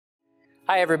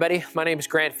Hi, everybody. My name is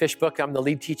Grant Fishbook. I'm the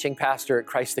lead teaching pastor at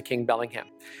Christ the King Bellingham.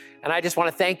 And I just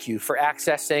want to thank you for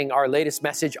accessing our latest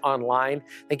message online.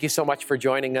 Thank you so much for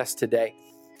joining us today.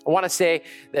 I want to say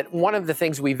that one of the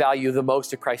things we value the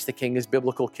most at Christ the King is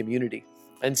biblical community.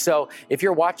 And so if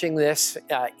you're watching this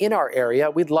in our area,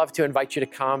 we'd love to invite you to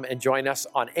come and join us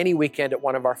on any weekend at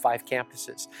one of our 5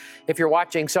 campuses. If you're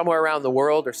watching somewhere around the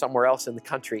world or somewhere else in the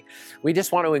country, we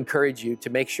just want to encourage you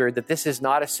to make sure that this is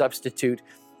not a substitute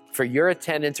for your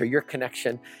attendance or your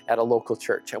connection at a local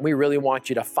church. And we really want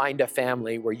you to find a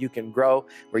family where you can grow,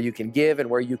 where you can give, and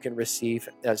where you can receive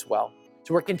as well.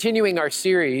 So we're continuing our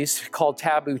series called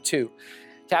Taboo 2.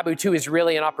 Taboo 2 is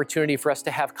really an opportunity for us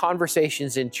to have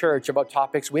conversations in church about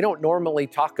topics we don't normally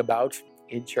talk about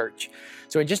in church.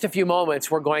 So in just a few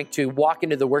moments, we're going to walk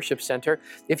into the worship center.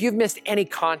 If you've missed any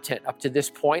content up to this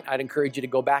point, I'd encourage you to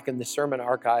go back in the sermon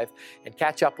archive and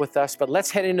catch up with us. But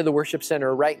let's head into the worship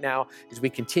center right now as we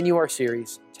continue our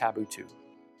series, Taboo 2.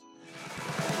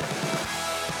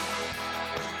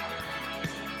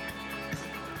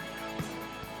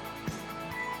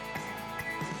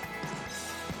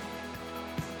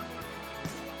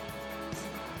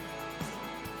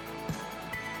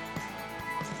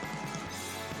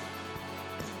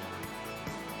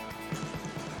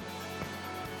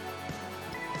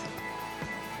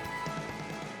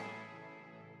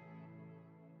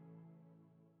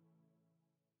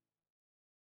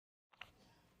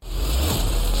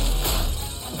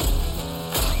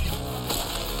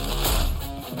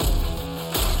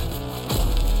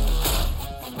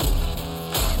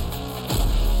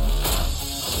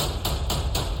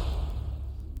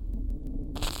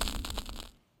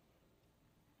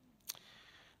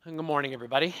 Good morning,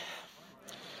 everybody.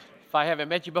 If I haven't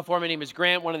met you before, my name is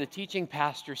Grant, one of the teaching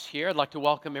pastors here. I'd like to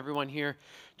welcome everyone here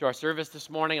to our service this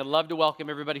morning. I'd love to welcome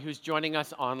everybody who's joining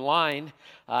us online.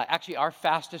 Actually, our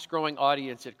fastest growing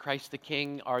audience at Christ the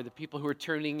King are the people who are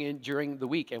tuning in during the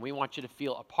week, and we want you to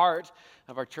feel a part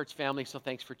of our church family, so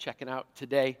thanks for checking out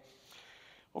today.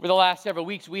 Over the last several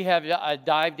weeks, we have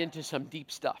dived into some deep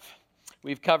stuff.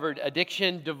 We've covered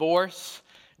addiction, divorce,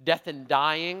 death and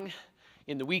dying.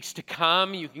 In the weeks to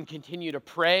come, you can continue to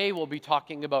pray. We'll be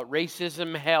talking about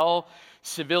racism, hell,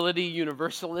 civility,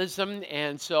 universalism.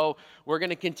 And so we're going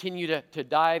to continue to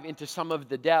dive into some of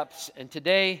the depths. And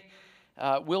today,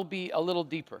 we'll be a little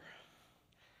deeper.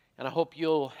 And I hope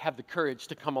you'll have the courage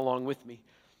to come along with me.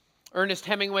 Ernest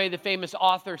Hemingway, the famous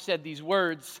author, said these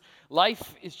words: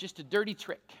 "Life is just a dirty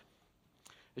trick.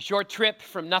 A short trip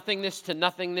from nothingness to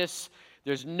nothingness.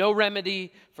 There's no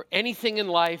remedy for anything in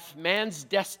life. Man's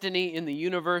destiny in the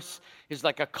universe is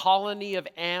like a colony of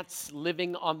ants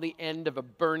living on the end of a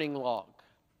burning log."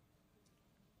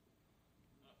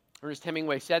 Ernest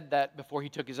Hemingway said that before he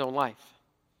took his own life.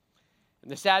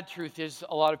 And the sad truth is,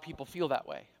 a lot of people feel that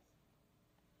way.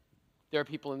 There are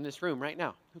people in this room right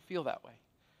now who feel that way.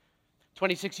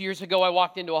 26 years ago, I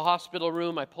walked into a hospital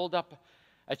room. I pulled up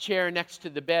a chair next to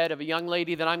the bed of a young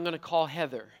lady that I'm going to call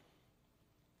Heather.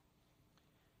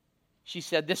 She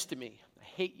said this to me: "I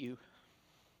hate you."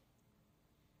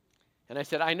 And I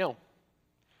said, "I know,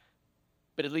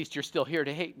 but at least you're still here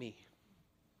to hate me."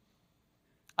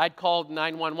 I'd called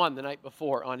 911 the night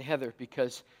before on Heather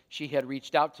because she had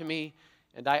reached out to me,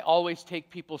 and I always take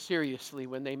people seriously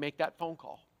when they make that phone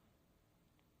call.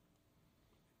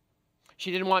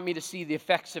 She didn't want me to see the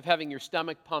effects of having your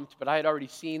stomach pumped, but I had already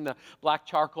seen the black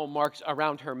charcoal marks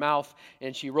around her mouth,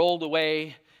 and she rolled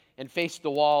away and faced the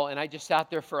wall, and I just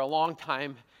sat there for a long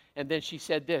time, and then she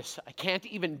said this: "I can't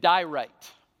even die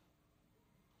right."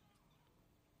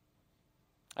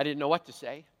 I didn't know what to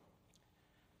say,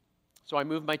 so I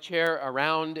moved my chair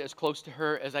around as close to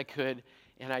her as I could,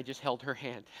 and I just held her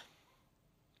hand.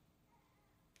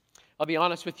 I'll be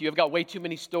honest with you, I've got way too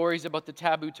many stories about the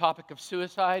taboo topic of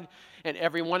suicide, and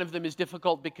every one of them is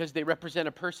difficult because they represent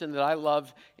a person that I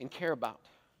love and care about.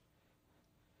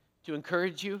 To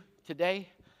encourage you today,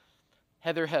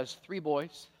 Heather has 3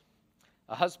 boys,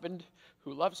 a husband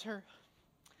who loves her,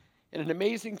 and an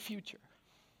amazing future.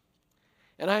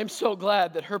 And I am so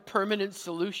glad that her permanent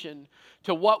solution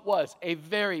to what was a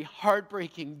very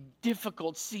heartbreaking,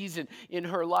 difficult season in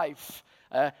her life,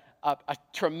 a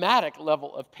traumatic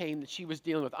level of pain that she was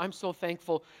dealing with, I'm so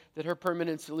thankful that her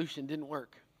permanent solution didn't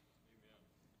work.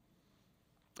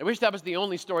 I wish that was the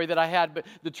only story that I had, but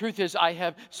the truth is I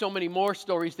have so many more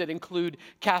stories that include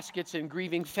caskets and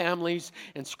grieving families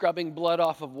and scrubbing blood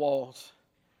off of walls.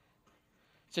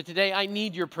 So today I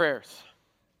need your prayers.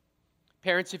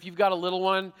 Parents, if you've got a little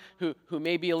one who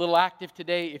may be a little active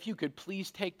today, if you could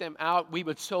please take them out, we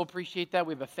would so appreciate that.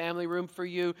 We have a family room for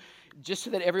you, just so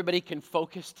that everybody can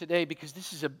focus today, because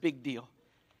this is a big deal.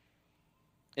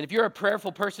 And if you're a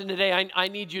prayerful person today, I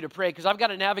need you to pray, because I've got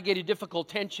to navigate a difficult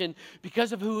tension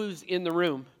because of who's in the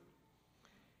room.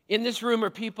 In this room are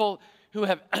people who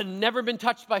have never been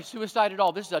touched by suicide at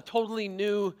all. This is a totally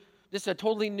new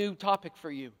topic for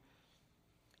you.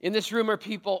 In this room are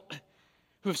people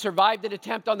who have survived an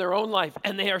attempt on their own life,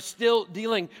 and they are still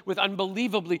dealing with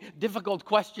unbelievably difficult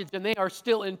questions, and they are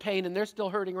still in pain, and they're still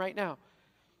hurting right now.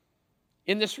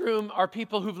 In this room are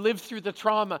people who've lived through the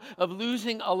trauma of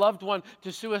losing a loved one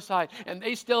to suicide, and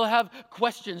they still have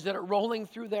questions that are rolling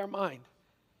through their mind.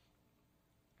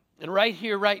 And right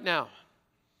here, right now,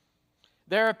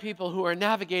 there are people who are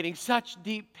navigating such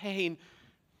deep pain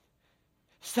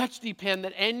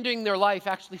that ending their life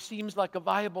actually seems like a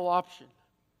viable option.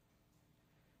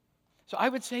 So I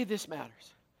would say this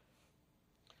matters.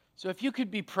 So if you could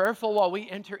be prayerful while we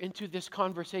enter into this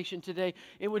conversation today,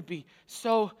 it would be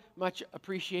so much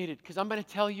appreciated. Because I'm going to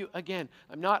tell you again,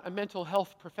 I'm not a mental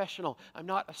health professional. I'm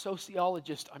not a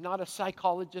sociologist. I'm not a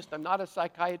psychologist. I'm not a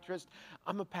psychiatrist.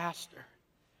 I'm a pastor.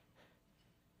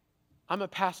 I'm a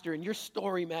pastor, and your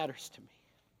story matters to me.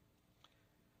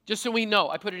 Just so we know,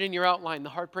 I put it in your outline, the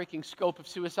heartbreaking scope of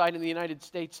suicide in the United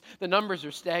States. The numbers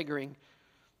are staggering.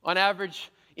 On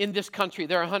average, in this country,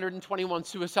 there are 121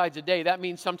 suicides a day. That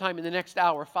means sometime in the next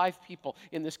hour, 5 people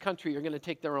in this country are going to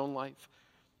take their own life.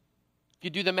 If you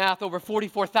do the math, over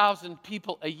 44,000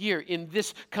 people a year in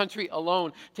this country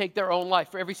alone take their own life.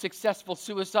 For every successful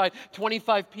suicide,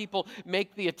 25 people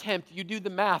make the attempt. You do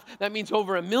the math, that means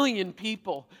over 1 million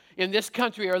people in this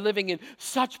country are living in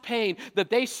such pain that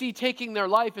they see taking their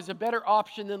life as a better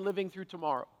option than living through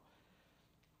tomorrow.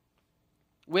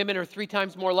 Women are 3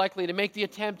 times more likely to make the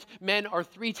attempt. Men are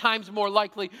 3 times more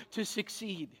likely to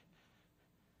succeed.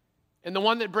 And the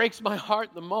one that breaks my heart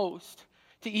the most,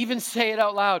 to even say it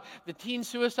out loud, the teen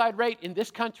suicide rate in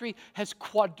this country has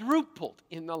quadrupled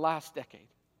in the last decade.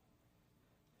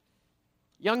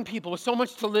 Young people with so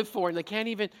much to live for, and they can't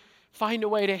even find a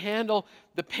way to handle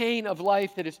the pain of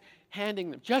life that is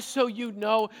handing them. Just so you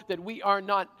know that we are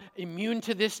not immune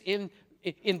to this in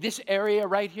this area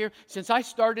right here. Since I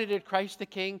started at Christ the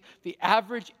King, the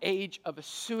average age of a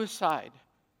suicide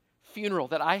funeral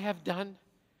that I have done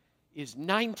is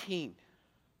 19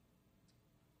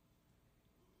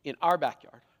 in our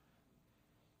backyard.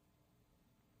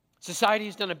 Society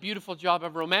has done a beautiful job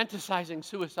of romanticizing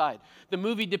suicide. The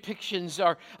movie depictions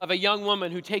are of a young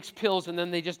woman who takes pills and then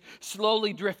they just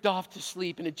slowly drift off to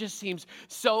sleep, and it just seems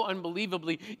so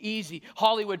unbelievably easy.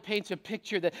 Hollywood paints a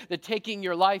picture that taking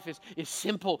your life is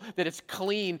simple, that it's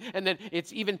clean, and that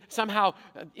it's even somehow,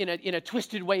 in a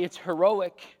twisted way, it's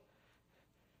heroic.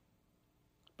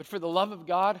 But for the love of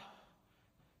God,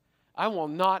 I will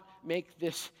not make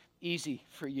this easy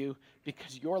for you,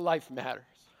 because your life matters.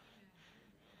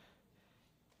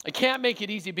 I can't make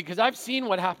it easy because I've seen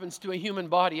what happens to a human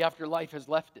body after life has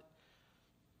left it.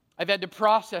 I've had to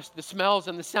process the smells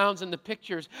and the sounds and the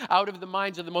pictures out of the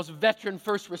minds of the most veteran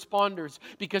first responders,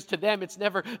 because to them it's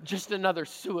never just another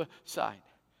suicide.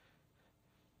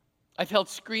 I've held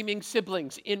screaming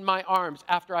siblings in my arms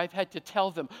after I've had to tell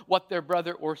them what their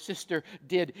brother or sister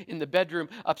did in the bedroom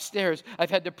upstairs. I've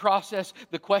had to process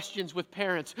the questions with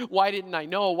parents. Why didn't I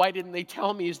know? Why didn't they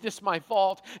tell me? Is this my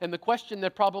fault? And the question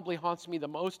that probably haunts me the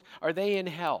most, are they in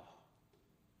hell?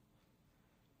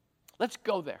 Let's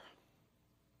go there.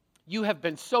 You have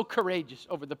been so courageous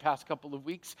over the past couple of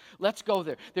weeks. Let's go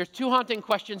there. There's 2 haunting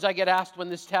questions I get asked when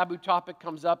this taboo topic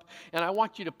comes up, and I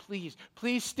want you to please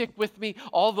stick with me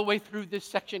all the way through this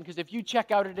section, because if you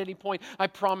check out at any point, I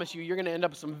promise you're going to end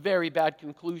up with some very bad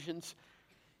conclusions.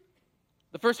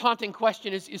 The first haunting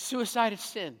question is suicide a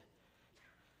sin?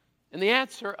 And the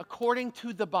answer, according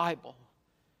to the Bible,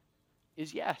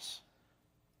 is yes.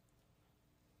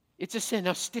 It's a sin.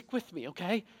 Now stick with me,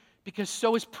 okay? Because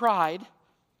so is pride,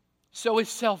 so is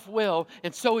self-will,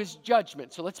 and so is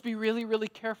judgment. So let's be really, really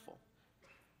careful.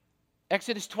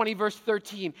 Exodus 20, verse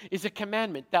 13 is a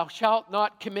commandment. Thou shalt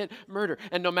not commit murder.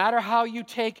 And no matter how you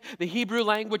take the Hebrew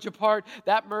language apart,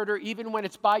 that murder, even when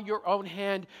it's by your own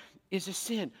hand, is a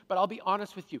sin. But I'll be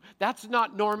honest with you, that's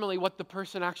not normally what the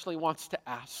person actually wants to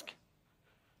ask.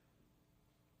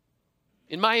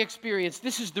 In my experience,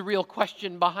 this is the real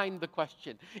question behind the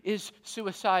question. Is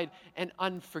suicide an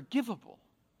unforgivable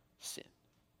sin?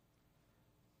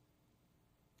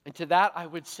 And to that, I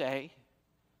would say,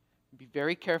 be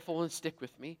very careful and stick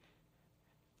with me,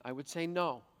 I would say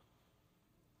no.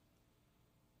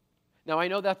 Now, I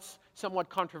know that's somewhat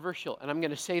controversial, and I'm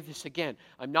going to say this again.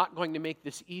 I'm not going to make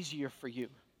this easier for you.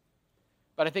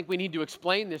 But I think we need to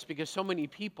explain this because so many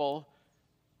people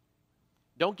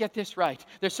don't get this right.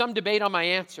 There's some debate on my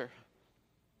answer.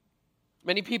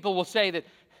 Many people will say that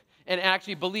and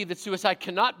actually believe that suicide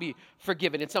cannot be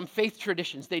forgiven. In some faith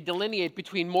traditions, they delineate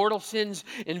between mortal sins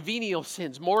and venial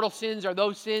sins. Mortal sins are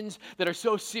those sins that are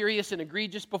so serious and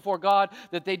egregious before God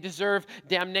that they deserve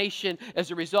damnation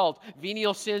as a result.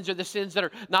 Venial sins are the sins that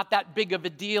are not that big of a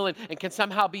deal and can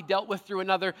somehow be dealt with through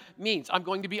another means. I'm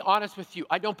going to be honest with you.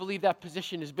 I don't believe that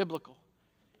position is biblical.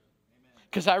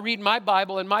 Because I read my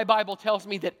Bible, and my Bible tells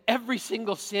me that every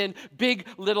single sin, big,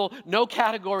 little, no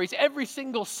categories, every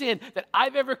single sin that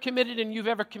I've ever committed and you've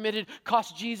ever committed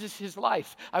cost Jesus his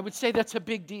life. I would say that's a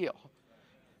big deal.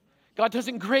 God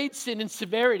doesn't grade sin in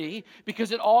severity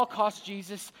because it all cost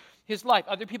Jesus his life.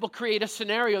 Other people create a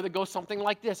scenario that goes something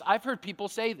like this. I've heard people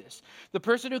say this. The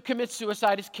person who commits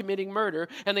suicide is committing murder,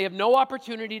 and they have no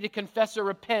opportunity to confess or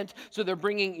repent, so they're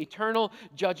bringing eternal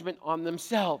judgment on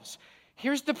themselves.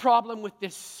 Here's the problem with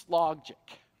this logic.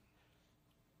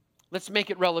 Let's make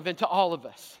it relevant to all of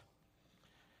us.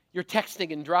 You're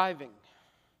texting and driving.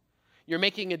 You're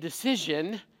making a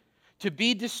decision to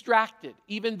be distracted,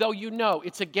 even though you know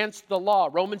it's against the law.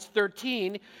 Romans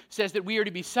 13 says that we are to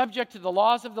be subject to the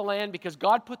laws of the land because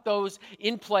God put those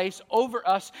in place over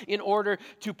us in order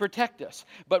to protect us.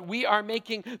 But we are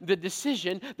making the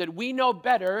decision that we know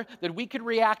better, that we could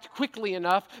react quickly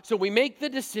enough, so we make the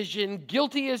decision,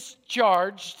 guilty as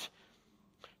charged,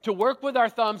 to work with our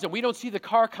thumbs, and we don't see the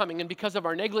car coming, and because of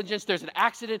our negligence, there's an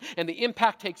accident, and the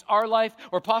impact takes our life,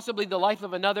 or possibly the life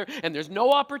of another, and there's no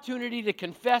opportunity to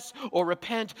confess or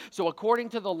repent. So according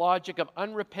to the logic of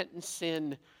unrepentant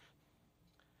sin,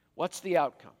 what's the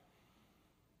outcome?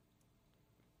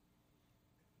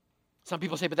 Some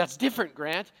people say, but that's different,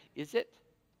 Grant. Is it?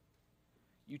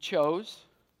 You chose,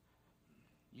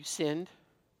 you sinned,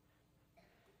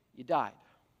 you died.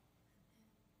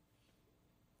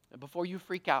 And before you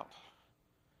freak out,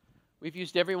 we've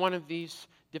used every one of these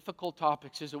difficult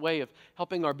topics as a way of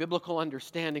helping our biblical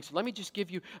understanding. So let me just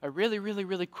give you a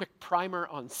really quick primer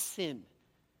on sin.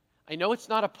 I know it's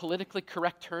not a politically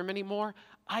correct term anymore.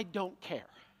 I don't care.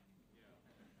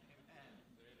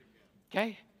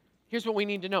 Okay? Here's what we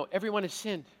need to know. Everyone has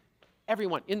sinned.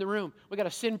 Everyone in the room, we got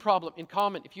a sin problem in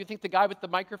common. If you think the guy with the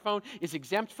microphone is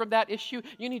exempt from that issue,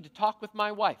 you need to talk with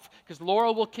my wife, because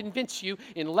Laura will convince you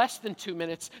in less than 2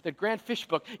 minutes that Grant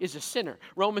Fishbook is a sinner.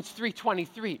 Romans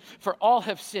 3:23, for all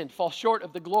have sinned, fall short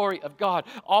of the glory of God.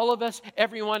 All of us,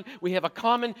 everyone, we have a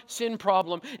common sin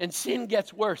problem, and sin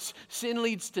gets worse. Sin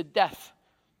leads to death.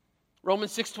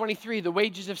 Romans 6:23, the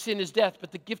wages of sin is death,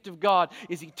 but the gift of God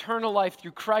is eternal life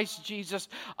through Christ Jesus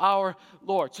our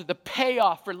Lord. So the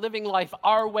payoff for living life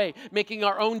our way, making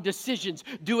our own decisions,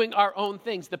 doing our own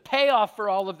things, the payoff for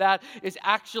all of that is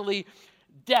actually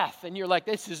death. And you're like,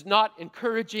 this is not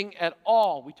encouraging at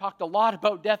all. We talked a lot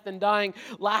about death and dying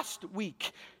last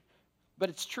week, but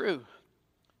it's true.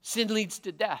 Sin leads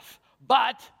to death.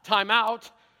 But, time out,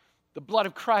 the blood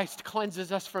of Christ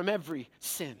cleanses us from every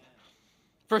sin.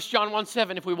 1 John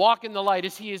 1:7, if we walk in the light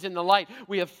as he is in the light,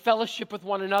 we have fellowship with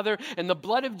one another, and the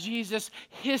blood of Jesus,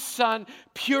 his son,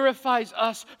 purifies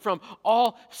us from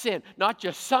all sin. Not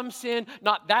just some sin,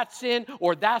 not that sin,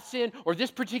 or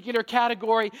this particular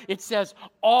category. It says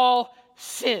all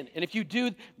sin. And if you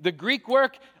do the Greek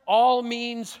work, all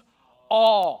means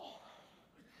all.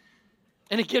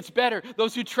 And it gets better.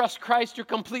 Those who trust Christ are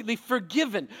completely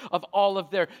forgiven of all of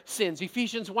their sins.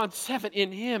 Ephesians 1:7,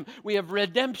 in him we have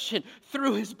redemption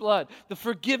through his blood, the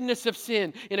forgiveness of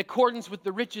sin in accordance with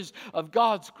the riches of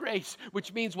God's grace,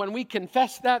 which means when we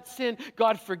confess that sin,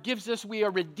 God forgives us. We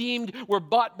are redeemed. We're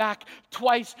bought back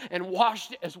twice and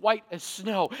washed as white as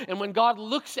snow. And when God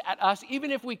looks at us,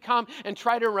 even if we come and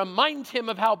try to remind him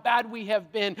of how bad we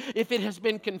have been, if it has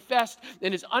been confessed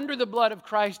and is under the blood of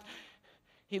Christ,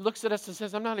 he looks at us and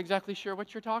says, I'm not exactly sure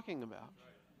what you're talking about.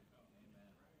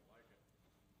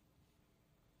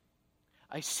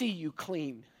 I see you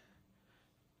clean.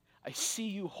 I see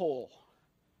you whole.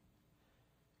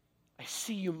 I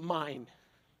see you mine.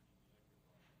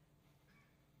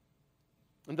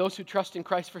 And those who trust in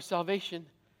Christ for salvation,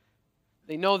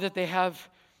 they know that they have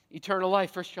eternal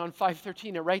life. 1 John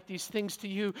 5:13, I write these things to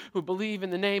you who believe in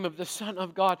the name of the Son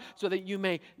of God, so that you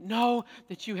may know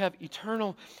that you have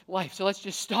eternal life. So let's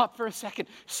just stop for a second.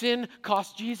 Sin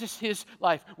cost Jesus his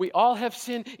life. We all have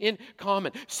sin in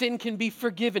common. Sin can be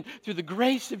forgiven through the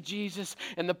grace of Jesus,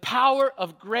 and the power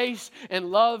of grace and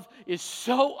love is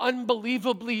so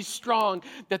unbelievably strong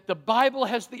that the Bible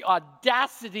has the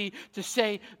audacity to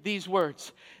say these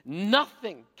words: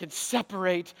 nothing can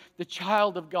separate the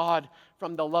child of God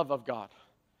from the love of God.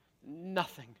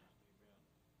 Nothing.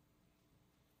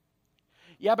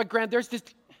 Yeah, but Grant, there's this.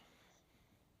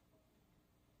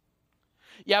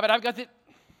 Yeah, but I've got the.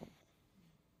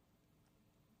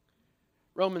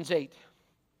 Romans 8.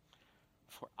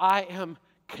 For I am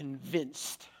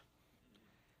convinced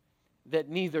that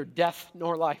neither death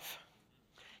nor life,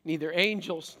 neither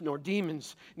angels nor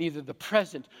demons, neither the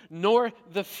present nor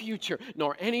the future,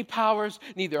 nor any powers,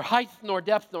 neither height nor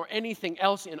depth, nor anything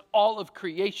else in all of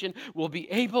creation will be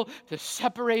able to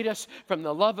separate us from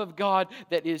the love of God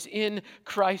that is in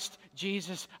Christ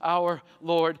Jesus our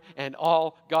Lord. And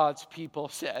all God's people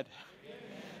said,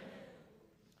 Amen.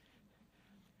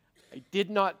 I did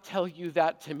not tell you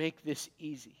that to make this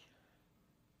easy.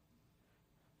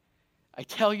 I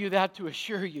tell you that to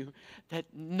assure you that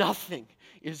nothing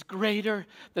is greater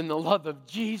than the love of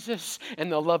Jesus, and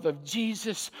the love of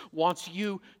Jesus wants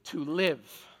you to live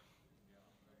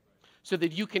so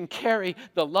that you can carry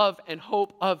the love and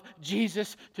hope of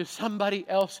Jesus to somebody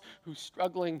else who's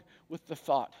struggling with the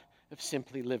thought of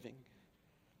simply living.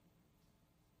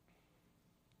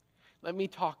 Let me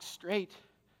talk straight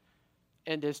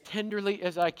and as tenderly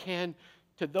as I can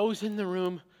to those in the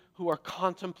room who are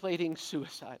contemplating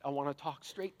suicide. I want to talk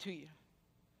straight to you.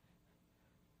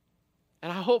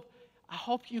 And I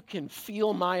hope you can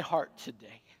feel my heart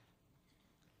today.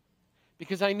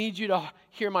 Because I need you to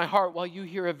hear my heart while you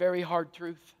hear a very hard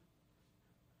truth.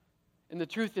 And the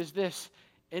truth is this: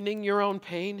 ending your own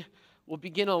pain will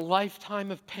begin a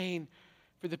lifetime of pain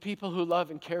for the people who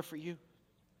love and care for you.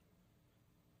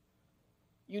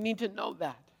 You need to know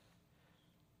that.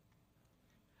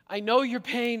 I know your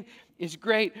pain is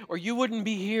great, or you wouldn't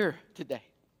be here today.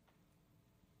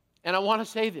 And I want to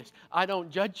say this: I don't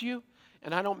judge you,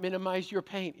 and I don't minimize your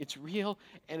pain. It's real,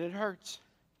 and it hurts.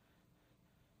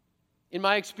 In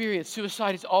my experience,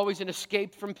 suicide is always an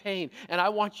escape from pain. And I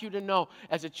want you to know,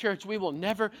 as a church, we will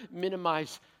never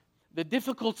minimize the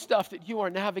difficult stuff that you are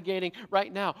navigating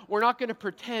right now. We're not going to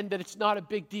pretend that it's not a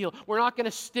big deal. We're not going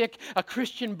to stick a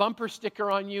Christian bumper sticker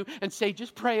on you and say,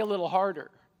 just pray a little harder.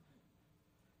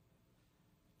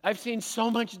 I've seen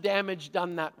so much damage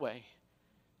done that way.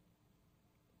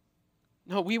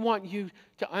 No, we want you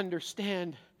to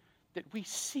understand that we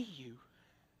see you.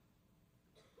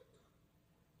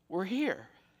 We're here.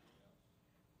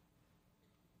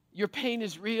 Your pain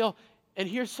is real, and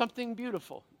here's something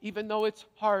beautiful, even though it's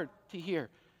hard to hear.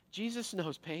 Jesus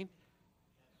knows pain.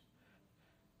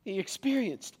 He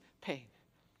experienced pain.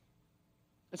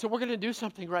 And so we're going to do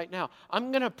something right now.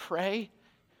 I'm going to pray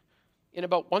in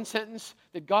about one sentence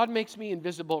that God makes me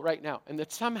invisible right now, and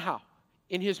that somehow,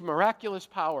 in His miraculous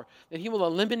power, that He will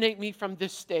eliminate me from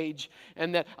this stage,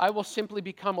 and that I will simply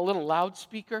become a little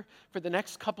loudspeaker for the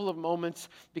next couple of moments,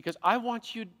 because I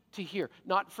want you to hear,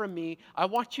 not from me, I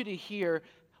want you to hear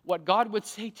what God would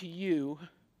say to you,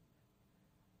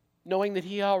 knowing that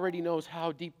He already knows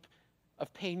how deep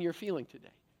of pain you're feeling today.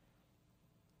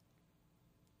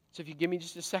 So if you give me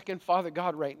just a second, Father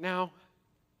God, right now,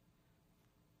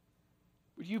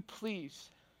 would you please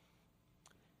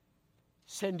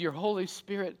send your Holy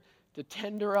Spirit to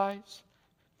tenderize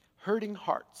hurting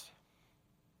hearts,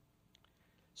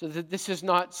 so that this is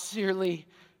not simply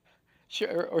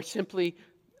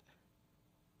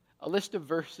a list of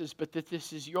verses, but that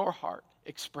this is your heart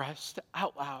expressed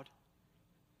out loud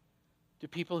to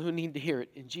people who need to hear it.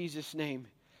 In Jesus' name,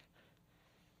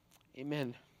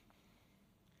 amen.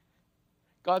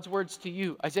 God's words to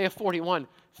you, Isaiah 41,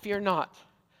 fear not,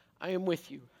 I am with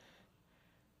you.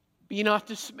 Be not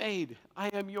dismayed, I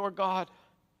am your God.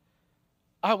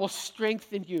 I will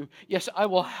strengthen you. Yes, I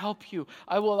will help you.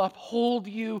 I will uphold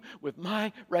you with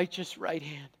my righteous right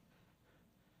hand.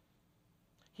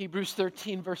 Hebrews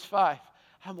 13, verse 5,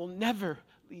 I will never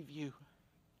leave you.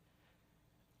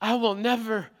 I will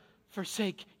never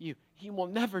forsake you. He will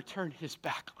never turn His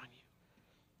back on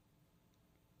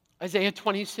you. Isaiah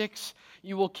 26,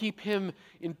 you will keep him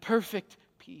in perfect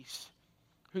peace,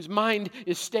 whose mind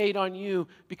is stayed on you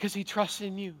because he trusts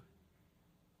in you.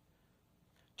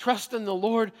 Trust in the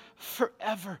Lord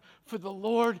forever, for the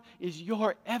Lord is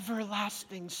your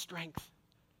everlasting strength.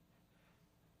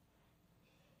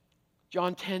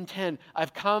 John 10:10,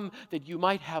 I've come that you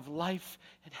might have life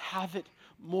and have it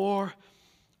more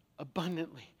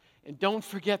abundantly. And don't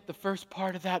forget the first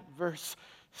part of that verse.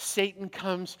 Satan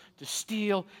comes to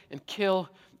steal and kill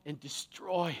and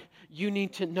destroy. You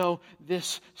need to know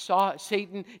this.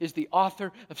 Satan is the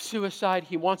author of suicide.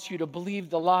 He wants you to believe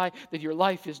the lie that your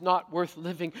life is not worth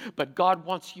living. But God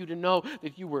wants you to know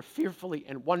that you were fearfully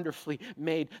and wonderfully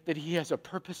made, that He has a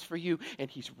purpose for you, and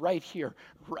He's right here,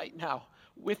 right now,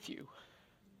 with you.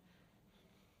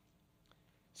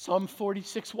 Psalm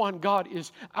 46:1, God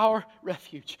is our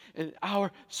refuge and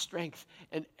our strength,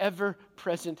 an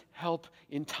ever-present help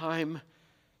in time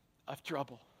of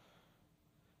trouble.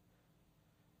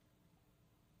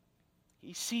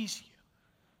 He sees you.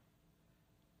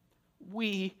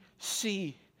 We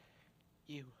see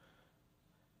you.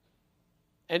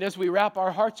 And as we wrap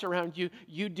our hearts around you,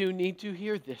 you do need to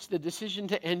hear this. The decision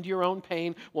to end your own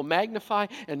pain will magnify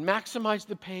and maximize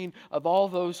the pain of all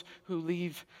those who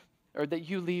leave, or that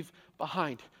you leave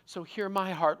behind. So hear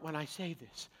my heart when I say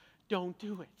this. Don't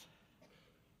do it.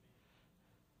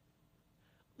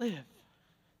 Live.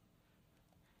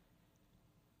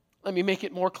 Let me make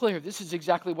it more clear. This is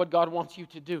exactly what God wants you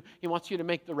to do. He wants you to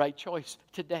make the right choice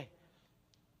today.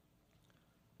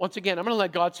 Once again, I'm going to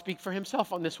let God speak for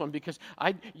himself on this one because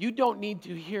you don't need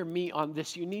to hear me on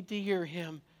this. You need to hear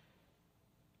him.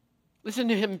 Listen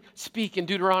to him speak in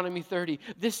Deuteronomy 30.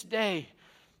 This day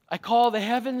I call the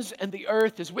heavens and the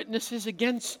earth as witnesses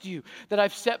against you, that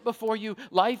I've set before you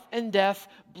life and death,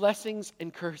 blessings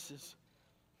and curses.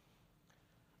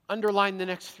 Underline the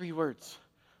next 3 words.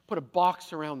 Put a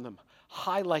box around them.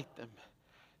 Highlight them.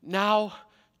 Now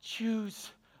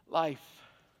choose life.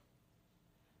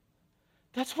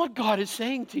 That's what God is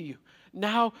saying to you.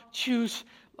 Now choose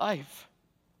life.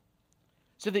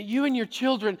 So that you and your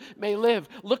children may live.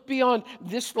 Look beyond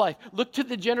this life. Look to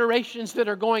the generations that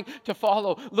are going to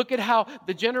follow. Look at how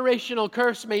the generational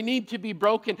curse may need to be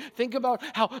broken. Think about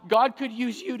how God could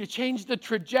use you to change the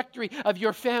trajectory of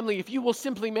your family if you will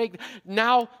simply make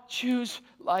now choose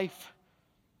life.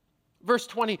 Verse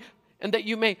 20, and that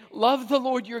you may love the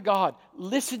Lord your God,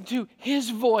 listen to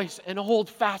his voice and hold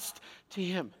fast to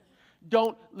him.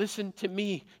 Don't listen to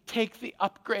me. Take the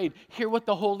upgrade. Hear what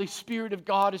the Holy Spirit of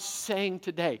God is saying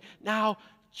today. Now,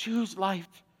 choose life.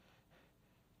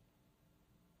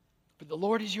 For the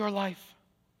Lord is your life.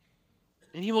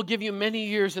 And he will give you many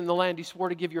years in the land he swore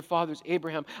to give your fathers,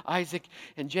 Abraham, Isaac,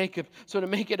 and Jacob. So to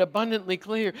make it abundantly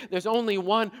clear, there's only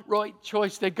one right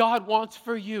choice that God wants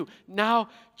for you. Now,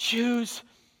 choose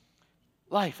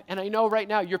life. And I know right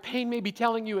now, your pain may be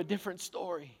telling you a different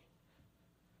story.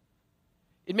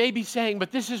 It may be saying,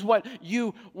 but this is what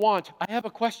you want. I have a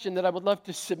question that I would love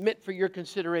to submit for your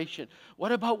consideration.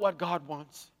 What about what God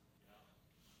wants?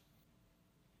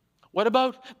 What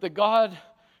about the God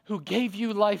who gave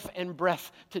you life and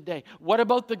breath today? What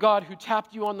about the God who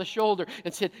tapped you on the shoulder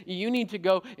and said, you need to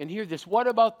go and hear this? What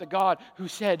about the God who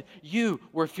said, you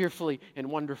were fearfully and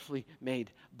wonderfully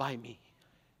made by me?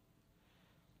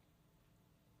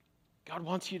 God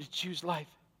wants you to choose life.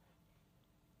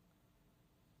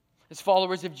 As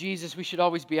followers of Jesus, we should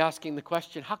always be asking the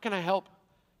question, how can I help?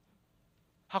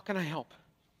 How can I help?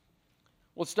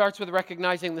 Well, it starts with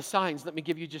recognizing the signs. Let me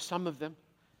give you just some of them.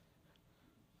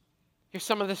 Here's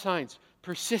some of the signs.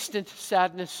 Persistent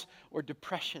sadness or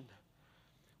depression.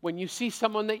 When you see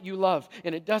someone that you love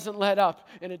and it doesn't let up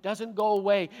and it doesn't go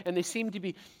away and they seem to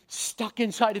be stuck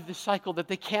inside of this cycle that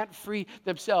they can't free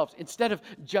themselves, instead of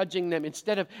judging them,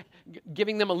 instead of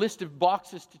giving them a list of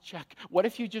boxes to check, what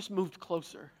if you just moved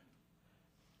closer?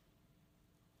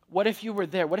 What if you were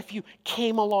there? What if you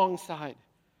came alongside?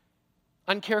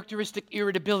 Uncharacteristic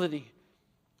irritability.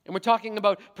 And we're talking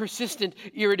about persistent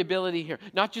irritability here.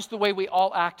 Not just the way we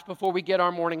all act before we get our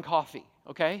morning coffee,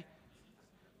 okay?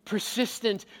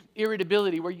 Persistent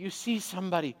irritability where you see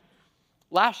somebody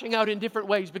lashing out in different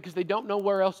ways because they don't know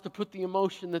where else to put the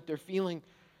emotion that they're feeling.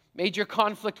 Major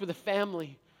conflict with a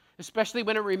family, especially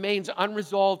when it remains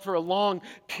unresolved for a long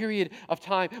period of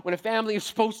time. When a family is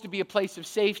supposed to be a place of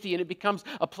safety and it becomes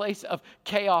a place of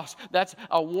chaos, that's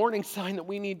a warning sign that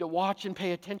we need to watch and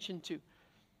pay attention to.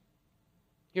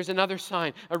 Here's another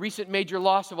sign, a recent major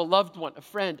loss of a loved one, a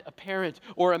friend, a parent,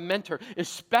 or a mentor,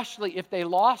 especially if they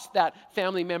lost that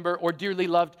family member or dearly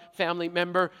loved family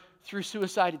member through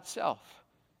suicide itself.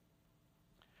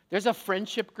 There's a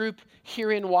friendship group here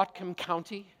in Whatcom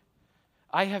County.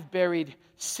 I have buried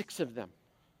 6 of them,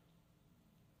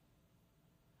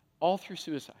 all through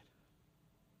suicide.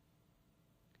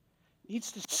 It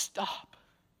needs to stop.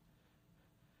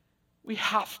 We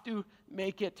have to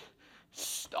make it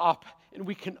stop, and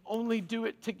we can only do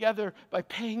it together by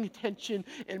paying attention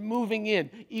and moving in,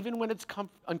 even when it's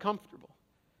uncomfortable.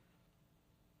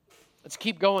 Let's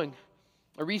keep going.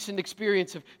 A recent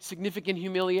experience of significant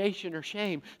humiliation or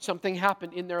shame. Something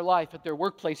happened in their life, at their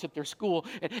workplace, at their school,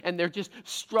 and they're just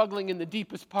struggling in the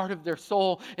deepest part of their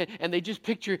soul, and they just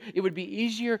picture it would be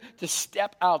easier to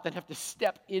step out than have to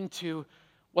step into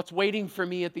what's waiting for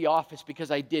me at the office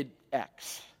because I did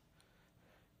X.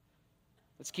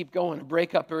 Let's keep going. A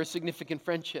breakup or a significant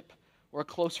friendship or a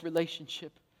close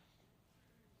relationship.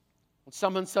 When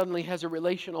someone suddenly has a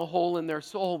relational hole in their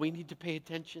soul, we need to pay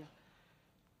attention.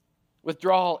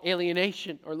 Withdrawal,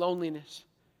 alienation, or loneliness.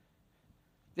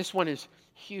 This one is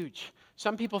huge.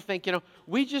 Some people think,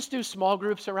 we just do small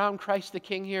groups around Christ the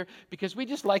King here because we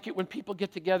just like it when people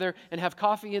get together and have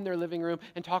coffee in their living room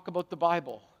and talk about the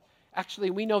Bible. Actually,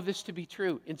 we know this to be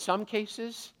true. In some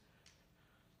cases,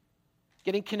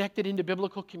 getting connected into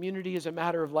biblical community is a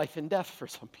matter of life and death for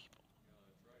some people.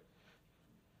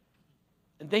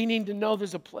 And they need to know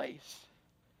there's a place.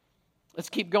 Let's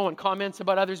keep going. Comments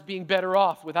about others being better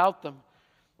off without them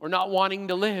or not wanting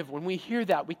to live. When we hear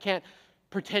that, we can't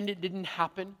pretend it didn't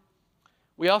happen.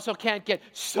 We also can't get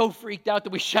so freaked out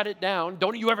that we shut it down.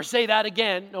 Don't you ever say that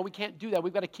again. No, we can't do that.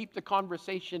 We've got to keep the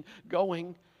conversation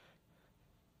going.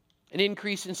 An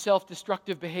increase in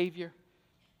self-destructive behavior,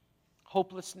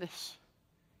 hopelessness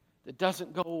that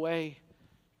doesn't go away,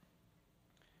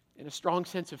 and a strong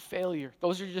sense of failure.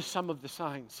 Those are just some of the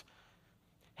signs.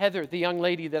 Heather, the young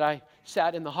lady that I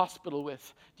sat in the hospital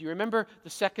with, do you remember the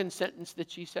second sentence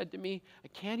that she said to me? I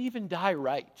can't even die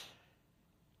right.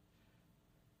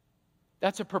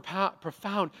 That's a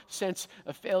profound sense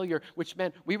of failure, which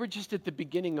meant we were just at the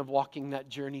beginning of walking that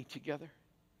journey together.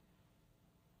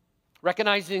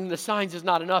 Recognizing the signs is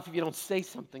not enough if you don't say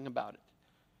something about it.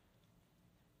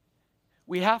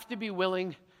 We have to be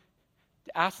willing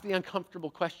to ask the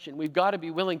uncomfortable question. We've got to be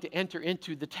willing to enter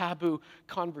into the taboo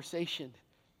conversation.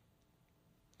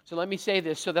 So let me say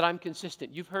this so that I'm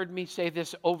consistent. You've heard me say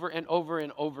this over and over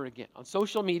and over again. On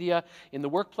social media, in the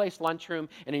workplace lunchroom,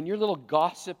 and in your little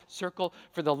gossip circle,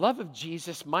 for the love of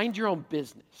Jesus, mind your own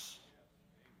business.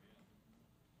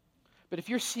 But if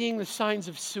you're seeing the signs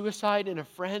of suicide in a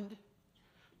friend,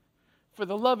 for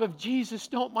the love of Jesus,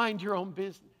 don't mind your own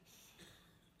business.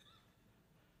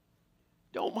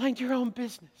 Don't mind your own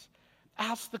business.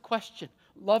 Ask the question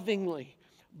lovingly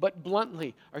but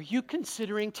bluntly. Are you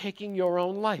considering taking your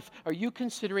own life? Are you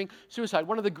considering suicide?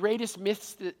 One of the greatest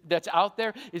myths that's out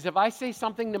there is if I say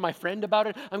something to my friend about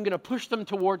it, I'm going to push them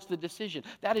towards the decision.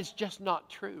 That is just not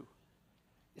true.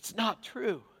 It's not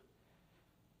true.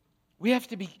 We have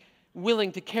to be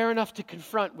willing to care enough to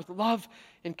confront with love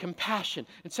and compassion.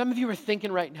 And some of you are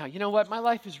thinking right now, you know what, my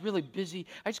life is really busy.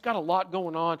 I just got a lot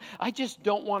going on. I just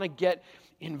don't want to get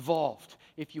involved.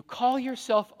 If you call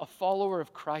yourself a follower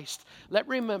of Christ, let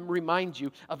me remind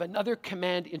you of another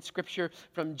command in Scripture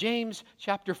from James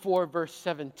chapter 4, verse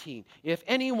 17. If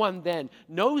anyone then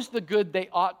knows the good they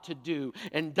ought to do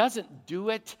and doesn't do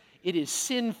it, it is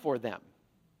sin for them.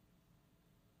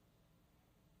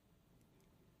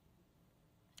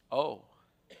 Oh.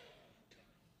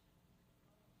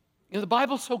 You know, the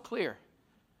Bible's so clear.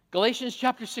 Galatians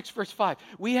chapter 6, verse 5.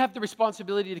 We have the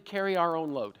responsibility to carry our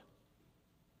own load.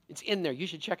 It's in there. You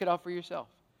should check it out for yourself.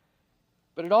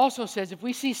 But it also says if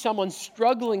we see someone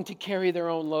struggling to carry their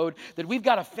own load, that we've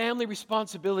got a family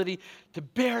responsibility to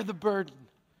bear the burden.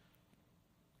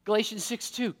 Galatians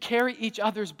 6:2, carry each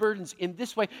other's burdens. In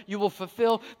this way, you will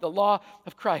fulfill the law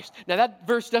of Christ. Now, that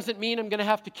verse doesn't mean I'm going to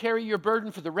have to carry your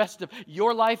burden for the rest of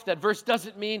your life. That verse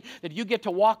doesn't mean that you get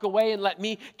to walk away and let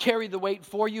me carry the weight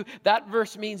for you. That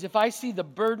verse means if I see the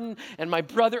burden and my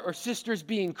brother or sister's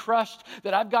being crushed,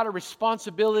 that I've got a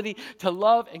responsibility to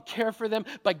love and care for them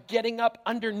by getting up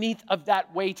underneath of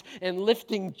that weight and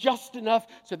lifting just enough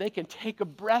so they can take a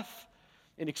breath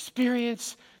and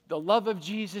experience the love of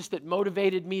Jesus that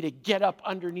motivated me to get up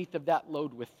underneath of that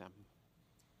load with them.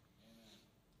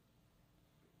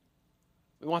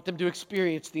 We want them to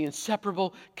experience the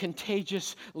inseparable,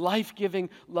 contagious, life-giving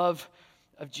love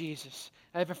of Jesus.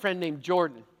 I have a friend named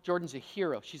Jordan. Jordan's a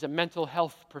hero. She's a mental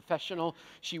health professional.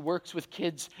 She works with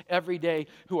kids every day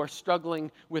who are struggling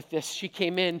with this. She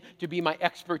came in to be my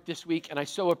expert this week, and I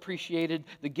so appreciated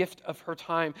the gift of her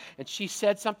time. And she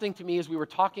said something to me as we were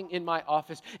talking in my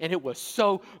office, and it was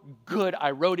so good.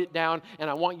 I wrote it down, and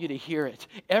I want you to hear it.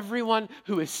 Everyone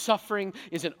who is suffering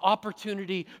is an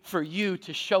opportunity for you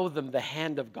to show them the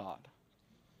hand of God.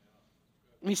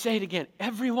 Let me say it again.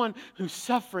 Everyone who's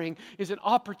suffering is an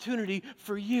opportunity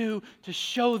for you to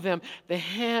show them the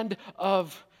hand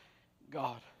of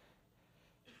God.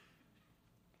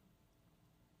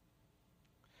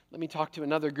 Let me talk to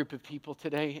another group of people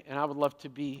today, and I would love to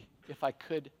be, if I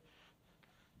could,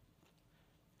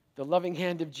 the loving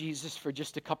hand of Jesus for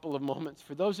just a couple of moments.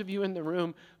 For those of you in the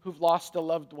room who've lost a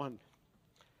loved one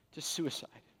to suicide,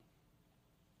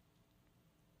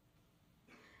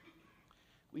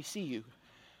 we see you.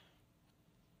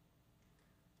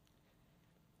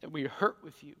 And we hurt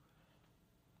with you.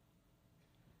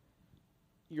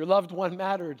 Your loved one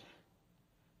mattered,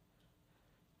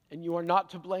 and you are not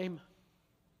to blame.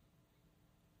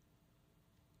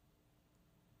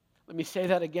 Let me say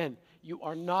that again. You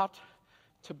are not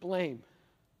to blame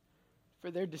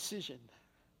for their decision.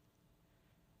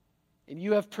 And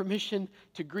you have permission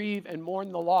to grieve and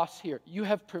mourn the loss here. You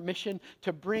have permission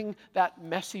to bring that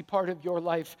messy part of your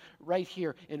life right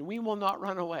here, and we will not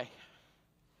run away.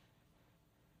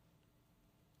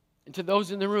 And to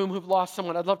those in the room who've lost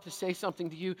someone, I'd love to say something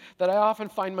to you that I often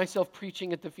find myself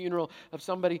preaching at the funeral of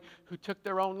somebody who took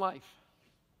their own life.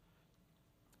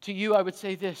 To you, I would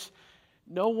say this: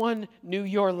 no one knew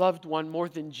your loved one more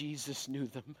than Jesus knew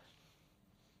them.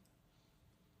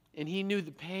 And he knew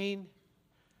the pain,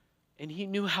 and he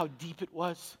knew how deep it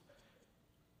was,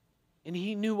 and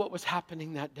he knew what was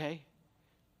happening that day.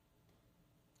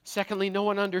 Secondly, no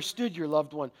one understood your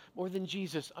loved one more than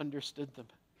Jesus understood them.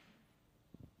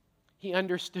 He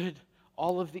understood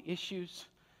all of the issues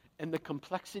and the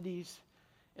complexities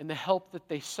and the help that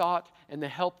they sought and the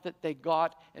help that they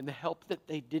got and the help that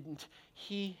they didn't.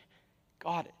 He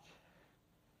got it.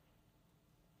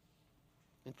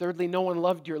 And thirdly, no one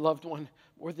loved your loved one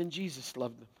more than Jesus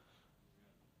loved them.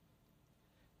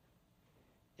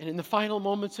 And in the final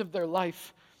moments of their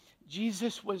life,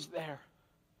 Jesus was there.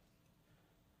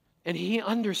 And he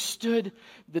understood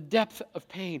the depth of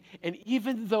pain. And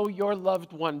even though your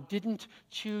loved one didn't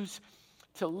choose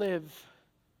to live,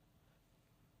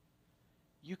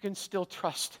 you can still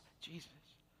trust Jesus.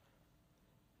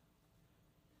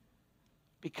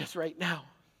 Because right now,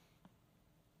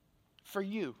 for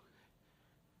you,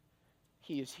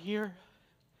 he is here,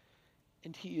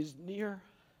 and he is near,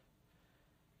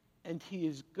 and he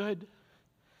is good,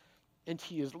 and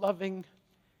he is loving,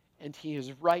 and he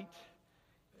is right,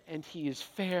 and he is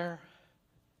fair.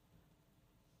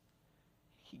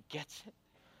 He gets it.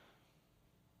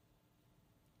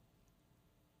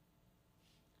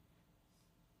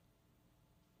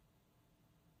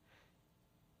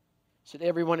 So to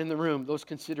everyone in the room, those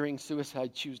considering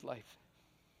suicide, choose life.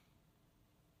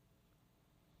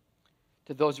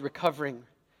 To those recovering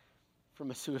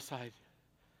from a suicide,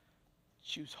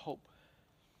 choose hope.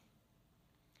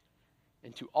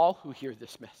 And to all who hear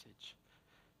this message,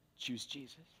 choose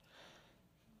Jesus.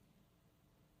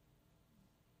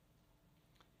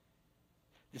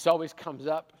 This always comes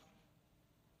up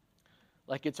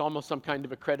like it's almost some kind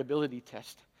of a credibility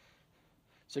test.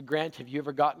 So Grant, have you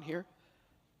ever gotten here?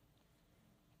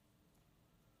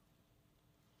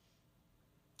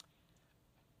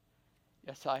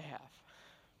 Yes, I have.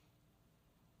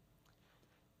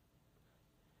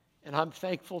 And I'm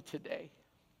thankful today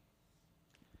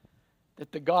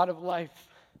that the God of life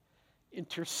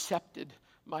intercepted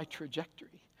my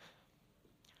trajectory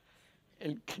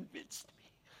and convinced me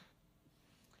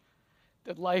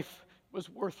that life was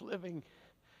worth living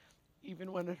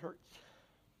even when it hurts.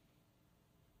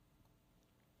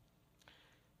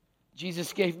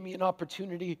 Jesus gave me an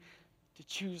opportunity to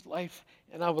choose life,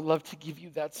 and I would love to give you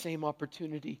that same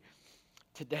opportunity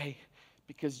today,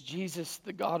 because Jesus,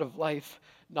 the God of life,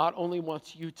 not only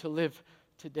wants you to live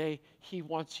today, he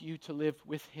wants you to live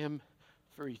with him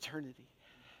for eternity.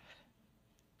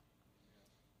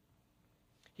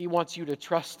 He wants you to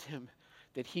trust him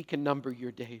that he can number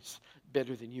your days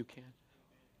better than you can.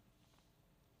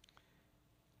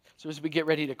 So as we get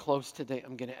ready to close today,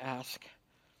 I'm going to ask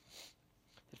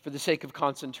that for the sake of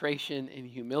concentration and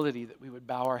humility that we would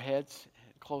bow our heads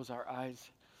and close our eyes.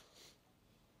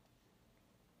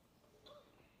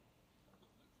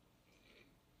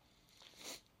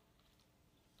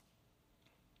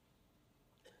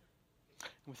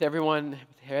 With everyone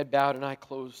with head bowed and eye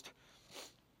closed,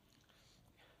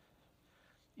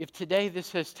 if today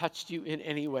this has touched you in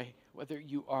any way, whether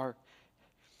you are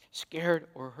scared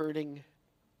or hurting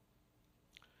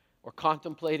or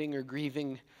contemplating or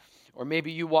grieving, or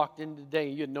maybe you walked in today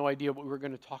and you had no idea what we were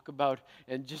going to talk about,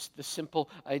 and just the simple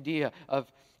idea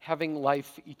of having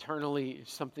life eternally is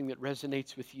something that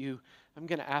resonates with you, I'm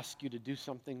going to ask you to do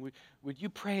something. Would you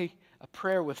pray a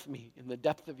prayer with me in the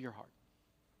depth of your heart?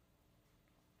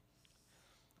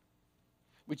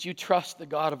 Would you trust the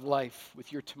God of life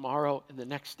with your tomorrow and the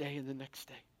next day and the next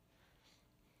day?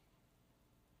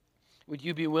 Would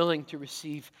you be willing to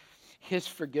receive his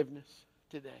forgiveness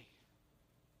today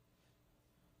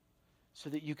so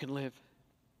that you can live?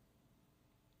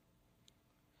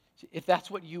 If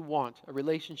that's what you want, a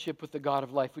relationship with the God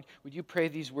of life, would you pray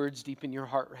these words deep in your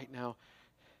heart right now?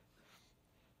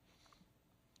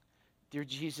 Dear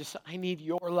Jesus, I need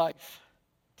your life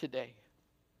today.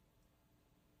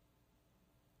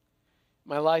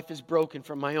 My life is broken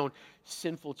from my own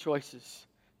sinful choices.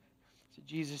 So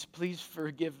Jesus, please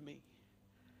forgive me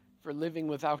for living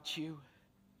without you.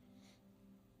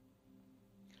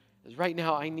 Because right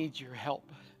now I need your help.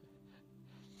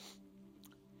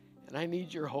 And I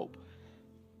need your hope.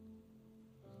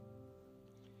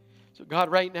 So God,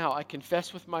 right now I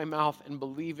confess with my mouth and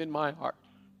believe in my heart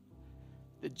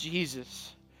that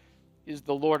Jesus is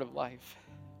the Lord of life.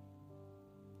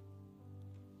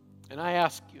 And I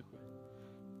ask you,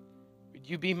 would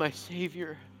you be my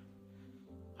Savior,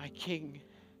 my King,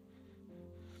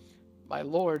 my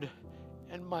Lord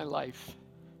and my life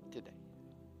today.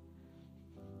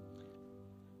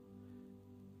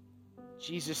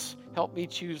 Jesus, help me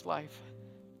choose life.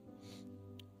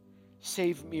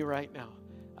 Save me right now.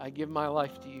 I give my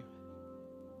life to you.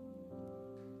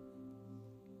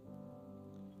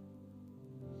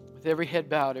 With every head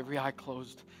bowed, every eye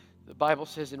closed, the Bible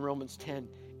says in Romans 10,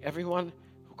 everyone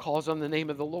who calls on the name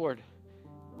of the Lord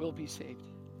will be saved.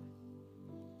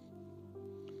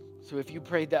 So if you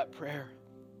prayed that prayer,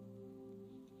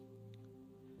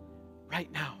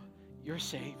 right now, you're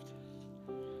saved.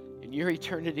 And your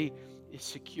eternity is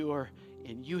secure,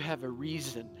 and you have a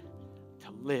reason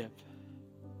to live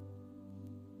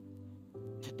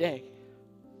today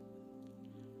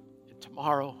and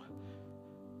tomorrow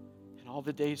and all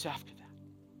the days after that.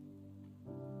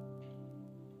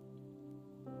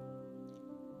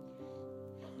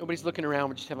 Nobody's looking around.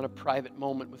 We're just having a private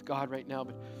moment with God right now.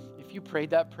 But if you prayed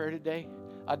that prayer today,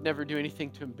 I'd never do anything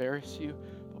to embarrass you.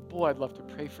 But boy, I'd love to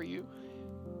pray for you.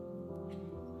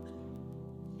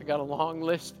 I got a long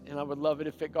list, and I would love it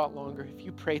if it got longer. If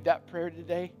you prayed that prayer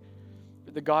today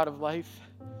for the God of life,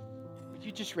 would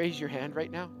you just raise your hand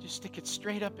right now? Just stick it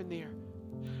straight up in the air.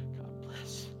 God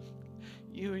bless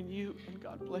you and you, and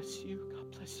God bless you.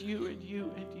 God bless you and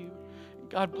you and you. And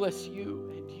God bless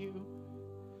you and you.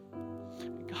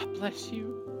 And God bless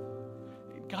you.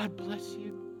 And God bless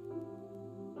you.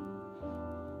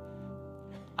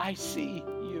 I see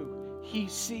you. He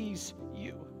sees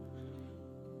you.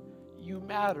 You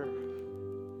matter.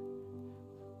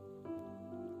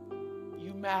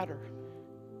 You matter.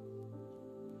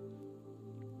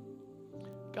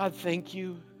 God, thank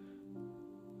you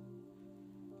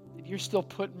that you're still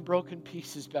putting broken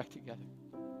pieces back together.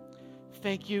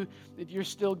 Thank you that you're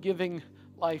still giving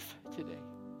life today.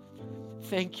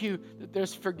 Thank you that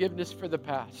there's forgiveness for the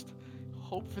past,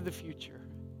 hope for the future.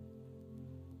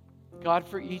 God,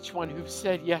 for each one who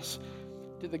said yes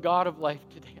to the God of life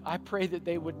today, I pray that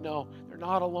they would know they're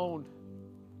not alone.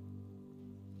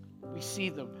 We see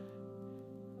them,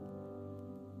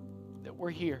 that we're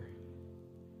here.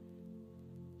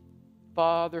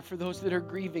 Father, for those that are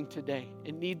grieving today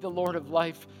and need the Lord of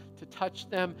life to touch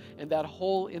them and that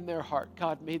hole in their heart,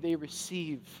 God, may they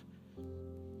receive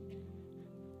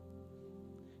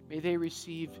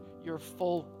your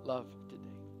full love today.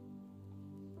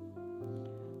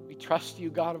 We trust you,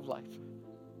 God of life.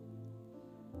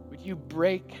 Would you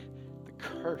break the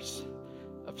curse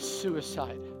of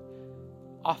suicide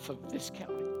off of this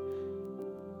county?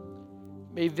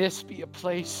 May this be a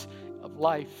place of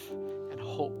life and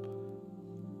hope.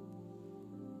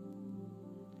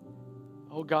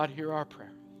 Oh God, hear our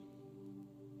prayer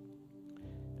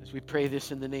as we pray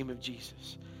this in the name of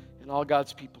Jesus. And all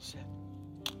God's people said,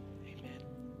 amen.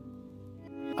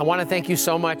 I want to thank you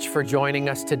so much for joining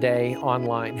us today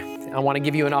online. I want to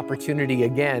give you an opportunity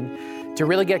again to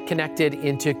really get connected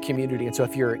into community. And so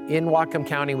if you're in Whatcom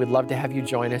County, we'd love to have you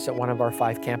join us at one of our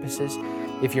 5 campuses.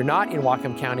 If you're not in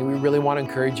Whatcom County, we really want to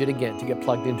encourage you again to get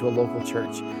plugged into a local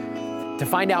church. To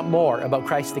find out more about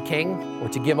Christ the King, or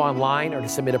to give online, or to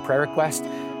submit a prayer request,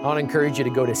 I want to encourage you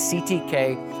to go to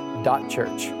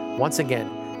ctk.church. Once again,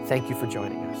 thank you for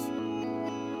joining us.